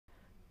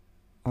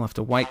I'll have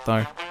to wait,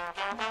 though.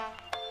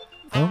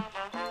 Oh.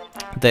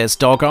 There's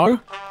Doggo.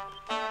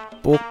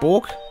 Bork,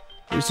 Bork.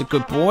 Who's a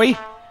good boy?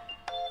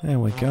 There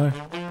we go.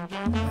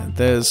 And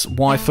there's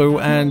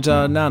Waifu and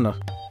Nana.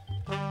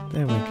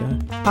 There we go.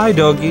 Hi,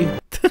 doggy.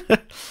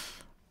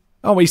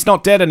 Oh, he's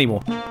not dead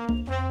anymore.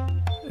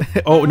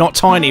 Oh, not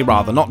tiny,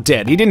 rather. Not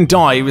dead. He didn't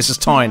die, he was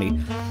just tiny.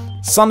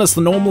 Sun is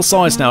the normal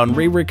size now, and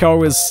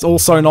Ririko is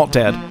also not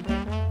dead.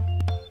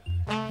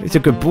 He's a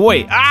good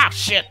boy. Ah,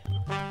 shit!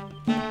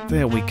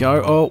 There we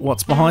go. Oh,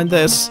 what's behind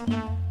this?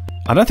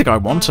 I don't think I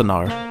want to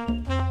know.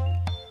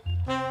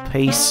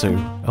 Pisu.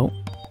 Oh,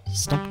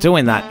 stop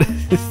doing that.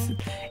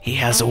 He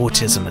has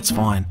autism, it's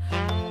fine.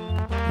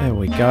 There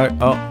we go.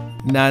 Oh,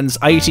 Nan's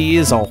 80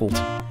 years old.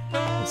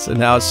 So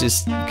now it's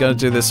just gonna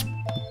do this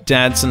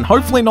dance and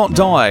hopefully not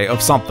die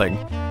of something.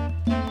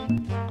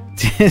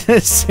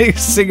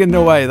 Singing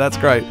away, that's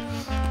great.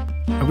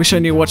 I wish I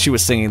knew what she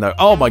was singing though.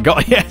 Oh my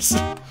god, yes!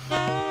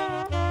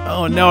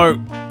 Oh no,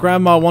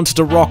 Grandma wanted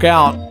to rock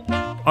out.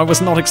 I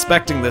was not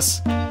expecting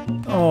this.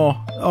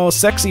 Oh,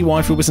 sexy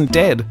waifu wasn't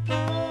dead.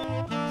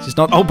 She's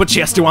not- oh, but she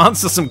has to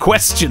answer some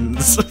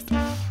questions.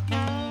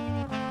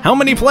 How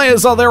many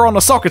players are there on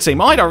a soccer team?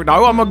 I don't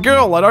know, I'm a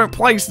girl, I don't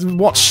play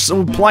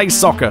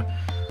soccer.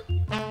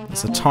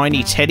 There's a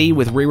tiny teddy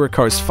with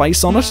Ririko's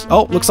face on it.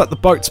 Oh, looks like the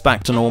boat's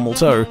back to normal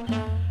too.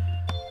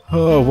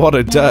 Oh, what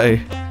a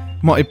day.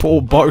 My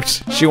poor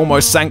boat. She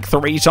almost sank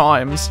 3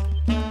 times.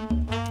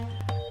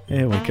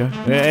 There we go.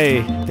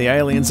 Hey, the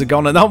aliens are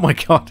gone and oh my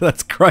god,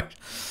 that's great.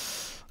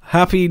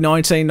 Happy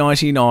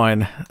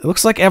 1999. It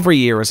looks like every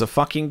year is a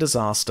fucking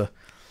disaster.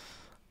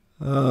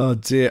 Oh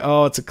dear.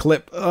 Oh, it's a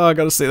clip. Oh, I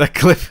gotta see that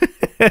clip.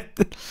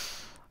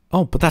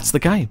 Oh, but that's the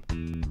game.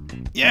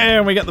 Yeah,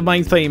 and we get the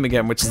main theme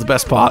again, which is the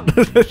best part.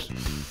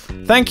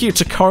 Thank you,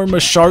 Tacoma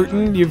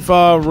Shoten. You've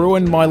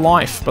ruined my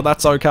life, but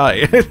that's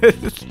okay.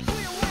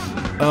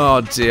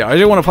 Oh dear. I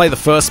do want to play the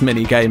first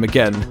mini game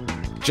again,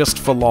 just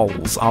for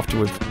lols, after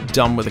we've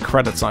done with the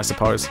credits, I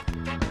suppose.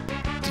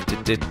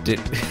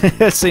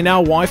 See,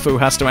 now Waifu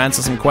has to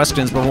answer some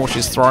questions before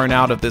she's thrown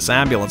out of this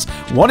ambulance.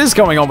 What is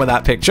going on with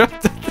that picture?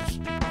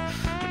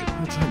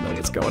 I don't know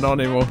what's going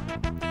on anymore.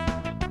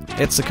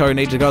 Etsuko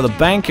needed to go to the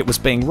bank. It was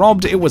being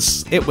robbed. It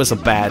was a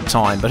bad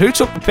time. But who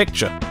took the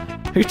picture?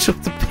 Who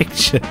took the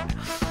picture?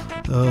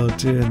 Oh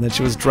dear. And then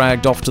she was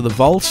dragged off to the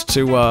vault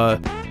to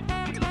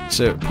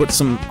put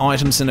some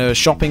items in her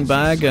shopping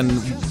bag and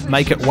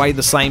make it weigh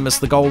the same as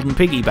the golden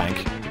piggy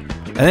bank.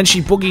 And then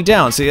she boogied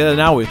down. See,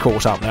 now we've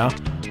caught up now.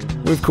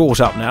 We've caught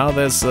up now.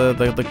 There's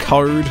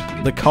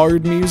the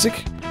code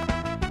music.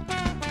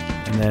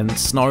 And then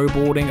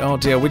snowboarding. Oh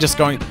dear,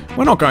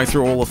 we're not going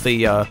through all of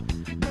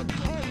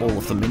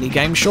the mini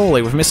games,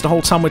 surely. We've missed a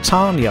whole ton with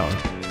Tanyo.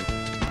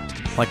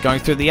 Like going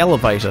through the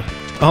elevator.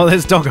 Oh,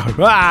 there's Doggo.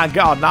 Ah,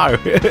 god, no.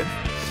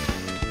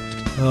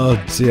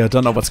 Oh dear, I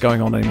don't know what's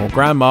going on anymore.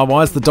 Grandma,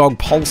 why is the dog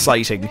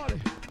pulsating?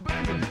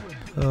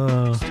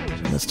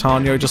 There's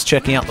Tanyo just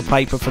checking out the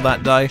paper for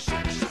that day.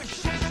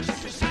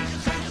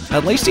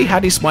 At least he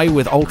had his way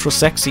with ultra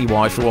sexy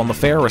waifu on the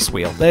Ferris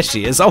wheel. There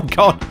she is. Oh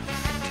god.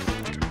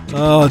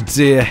 Oh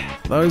dear.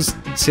 Those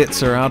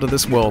tits are out of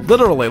this world.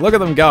 Literally, look at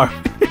them go.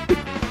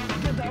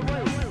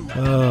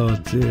 Oh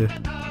dear.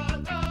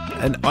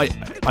 And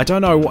I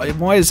don't know,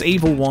 why is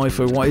evil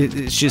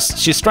waifu,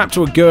 she's strapped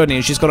to a gurney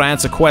and she's got to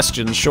answer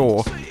questions,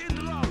 sure.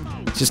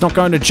 She's not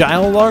going to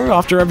jail though,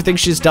 after everything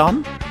she's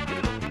done?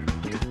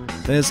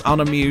 There's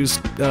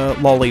unamused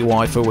lolly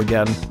waifu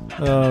again.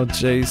 Oh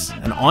jeez.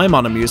 And I'm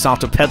unamused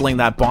after pedaling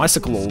that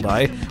bicycle all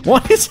day.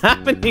 What is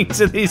happening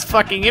to these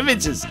fucking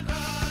images?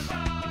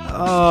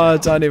 Oh, I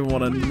don't even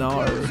want to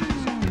know.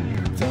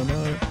 Don't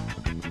know.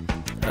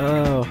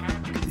 Oh.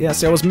 Yeah,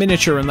 see, I was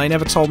miniature and they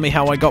never told me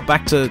how I got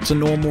back to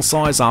normal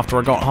size after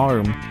I got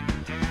home.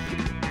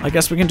 I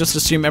guess we can just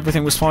assume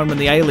everything was fine when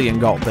the alien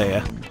got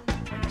there.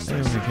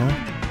 There we go.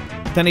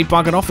 Then he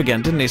buggered off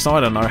again, didn't he? So I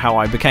don't know how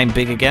I became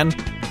big again.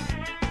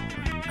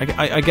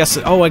 I guess...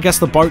 oh, I guess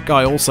the boat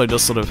guy also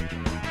just sort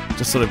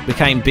of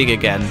became big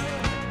again.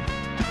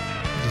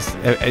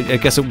 I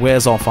guess it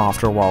wears off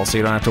after a while, so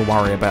you don't have to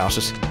worry about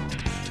it.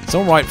 It's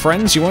alright,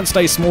 friends. You won't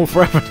stay small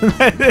forever.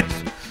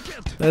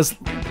 There's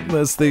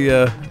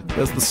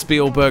the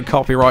Spielberg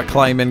copyright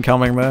claim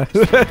incoming there.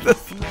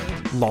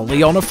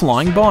 Lolly on a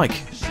flying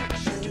bike.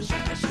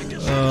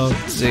 Oh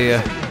dear.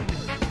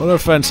 What a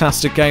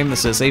fantastic game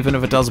this is, even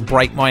if it does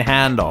break my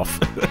hand off.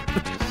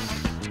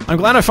 I'm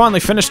glad I finally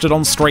finished it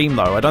on stream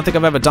though. I don't think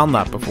I've ever done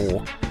that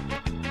before.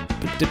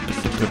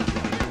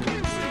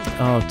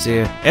 Oh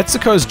dear.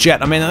 Etsuko's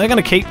jet. I mean, are they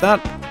going to keep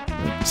that?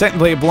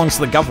 Technically it belongs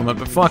to the government,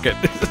 but fuck it.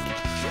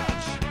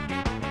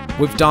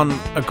 We've done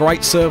a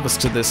great service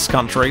to this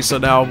country, so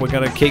now we're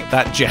going to keep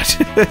that jet.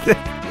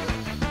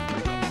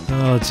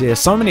 Oh dear,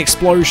 so many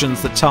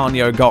explosions that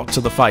Tanyo got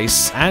to the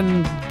face,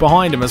 and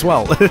behind him as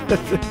well.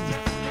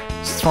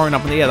 Just thrown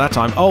up in the air that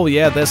time. Oh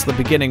yeah, there's the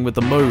beginning with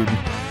the moon.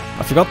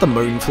 I forgot the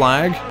moon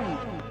flag.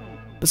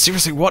 But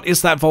seriously, what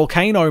is that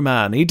volcano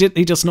man? He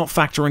does not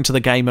factor into the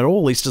game at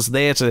all. He's just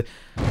there to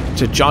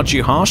judge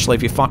you harshly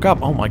if you fuck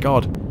up. Oh my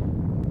god.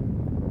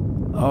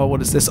 Oh,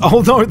 what is this?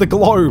 Oh no, the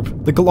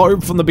globe! The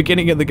globe from the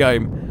beginning of the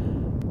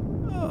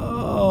game.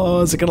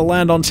 Oh, is it gonna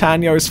land on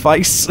Tanyo's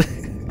face?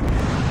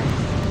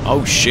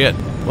 Oh shit.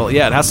 Well,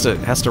 yeah, it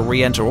has to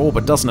re-enter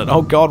orbit, doesn't it?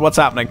 Oh god, what's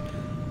happening?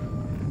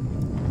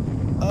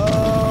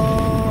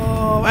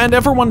 Oh, and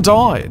everyone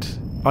died.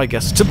 I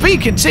guess. To be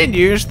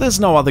continued. There's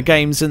no other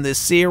games in this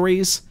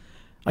series.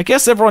 I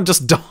guess everyone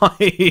just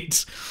died.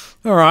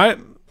 Alright.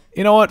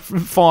 You know what?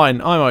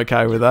 Fine. I'm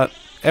okay with that.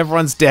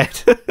 Everyone's dead.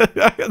 So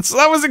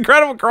that was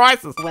Incredible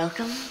Crisis.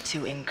 Welcome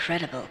to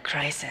Incredible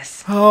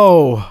Crisis.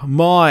 Oh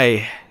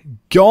my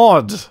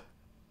god.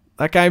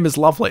 That game is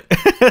lovely.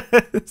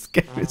 This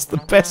game is the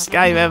best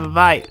game ever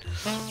made.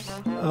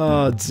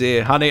 Oh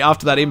dear. Honey,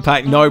 after that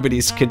impact,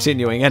 nobody's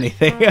continuing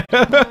anything.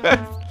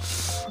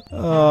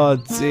 Oh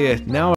dear. Now